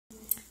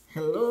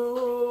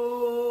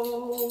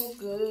Hello,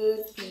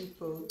 good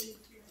people.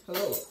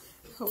 Hello.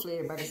 Hopefully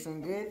everybody's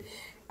doing good.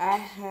 I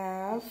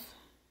have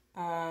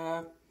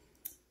a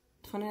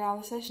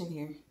 $20 session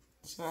here.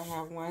 So I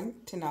have one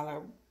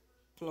 $10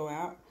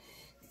 blowout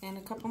and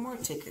a couple more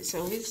tickets.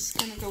 So we're just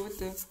going to go with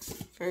the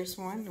first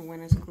one, the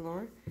winner's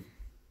galore.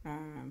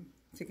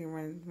 Ticket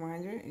run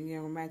 100, and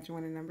you'll match your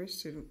winning numbers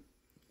to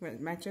the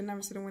winning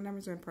numbers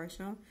and price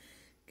shown.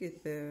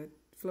 Get the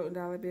floating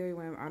dollar bill, you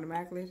win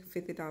automatically,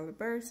 $50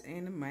 burst,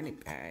 and the money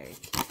bag.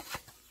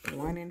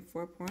 1 in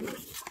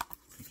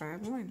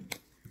 4.51.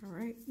 All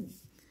right.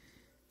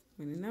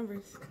 Winning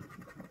numbers.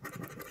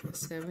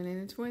 7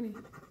 and 20.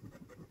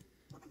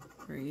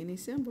 For any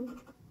symbol.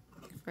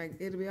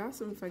 It'll be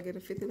awesome if I get a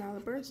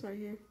 $50 burst right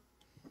here.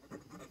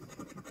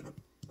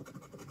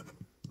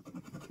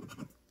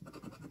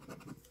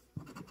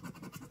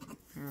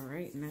 All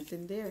right,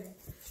 nothing there.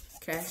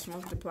 Cash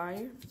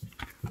multiplier.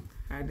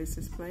 How this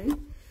is played.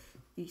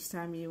 Each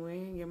time you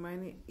win your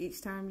money,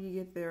 each time you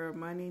get their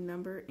money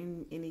number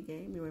in any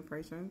game, you win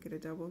price run, get a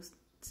double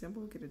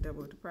symbol, get a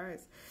double the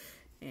prize.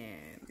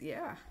 And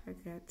yeah, I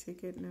got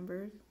ticket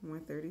number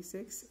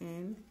 136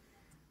 and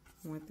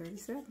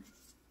 137.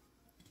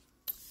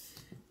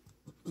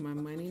 My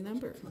money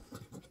number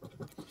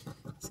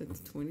is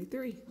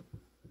 23.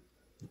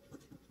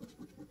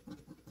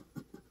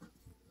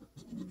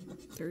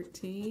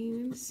 13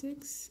 and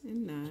 6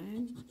 and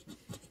 9.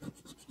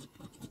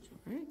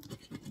 All right.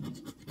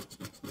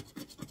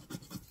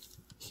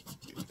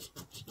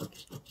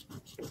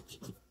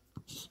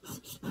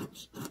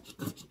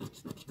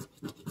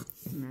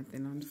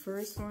 Nothing on the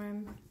first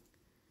one.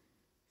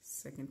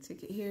 Second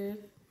ticket here.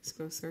 Let's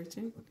go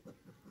searching.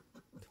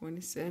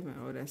 27.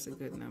 Oh, that's a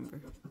good number.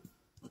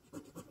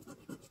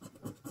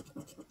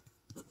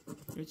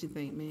 What you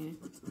think, man?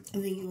 I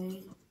think you're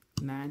right.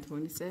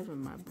 9/27,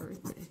 my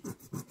birthday.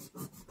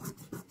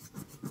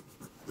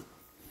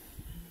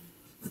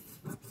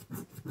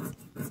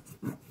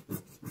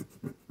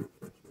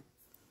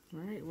 All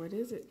right, what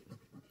is it?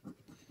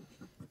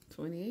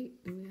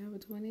 28. Do we have a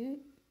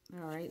 28?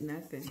 All right,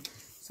 nothing.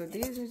 So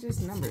these are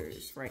just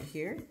numbers right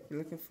here. You're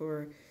looking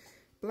for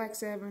black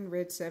 7,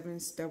 red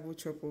 7s, double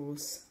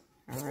triples.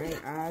 All right,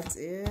 odds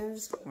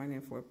is 1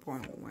 in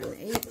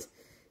 4.18.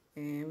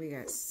 And we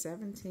got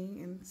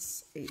 17 and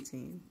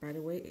 18. By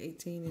the way,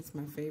 18 is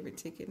my favorite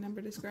ticket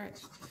number to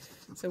scratch.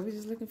 So we're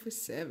just looking for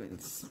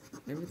 7s.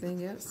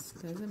 Everything else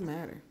doesn't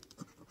matter.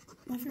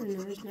 My favorite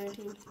number is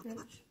 19 to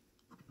scratch.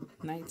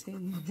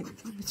 19?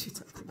 What you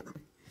talking about?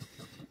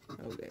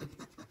 Okay.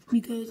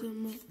 Because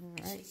I'm not. All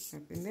right,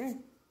 nothing there.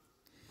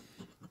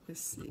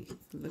 Let's see.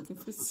 Looking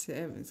for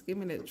 7s. Give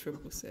me that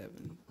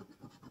 777.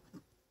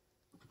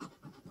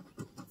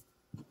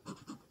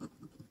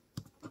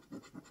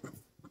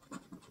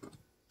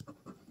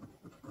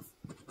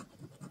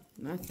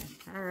 Nothing.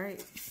 All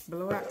right.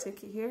 Blowout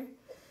ticket here.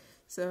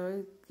 So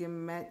you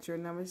can match your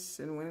numbers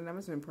and winning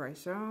numbers and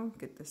price shown.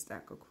 Get the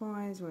stack of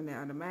coins. Win it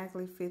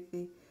automatically.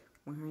 50,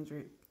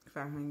 100,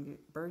 500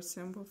 burst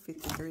symbol.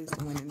 53 is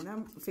the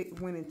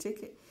winning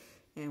ticket.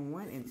 And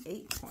 1 in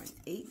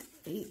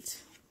 8.88.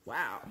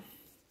 Wow.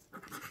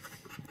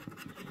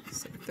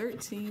 So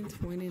 13,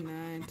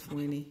 29,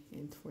 20,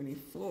 and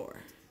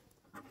 24.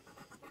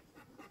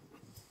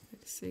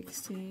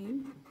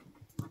 16,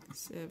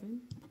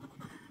 7,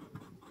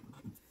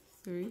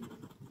 3,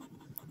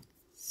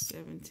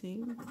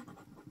 17,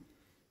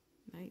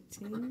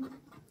 19,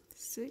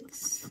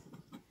 6,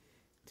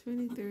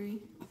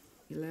 23,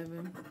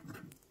 11,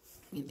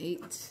 and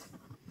 8,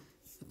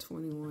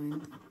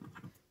 21,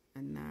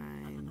 a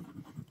 9,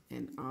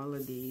 and all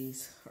of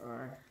these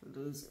are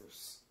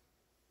losers.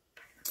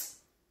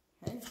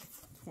 Okay,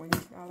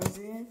 $20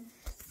 in,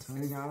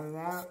 $20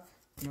 out,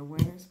 no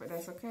winners, but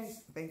that's okay.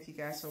 Thank you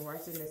guys for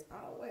watching. As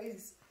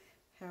always,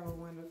 have a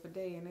wonderful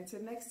day, and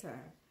until next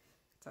time,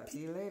 talk to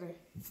you later.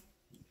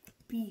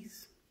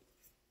 Peace.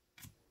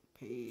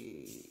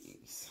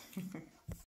 Peace.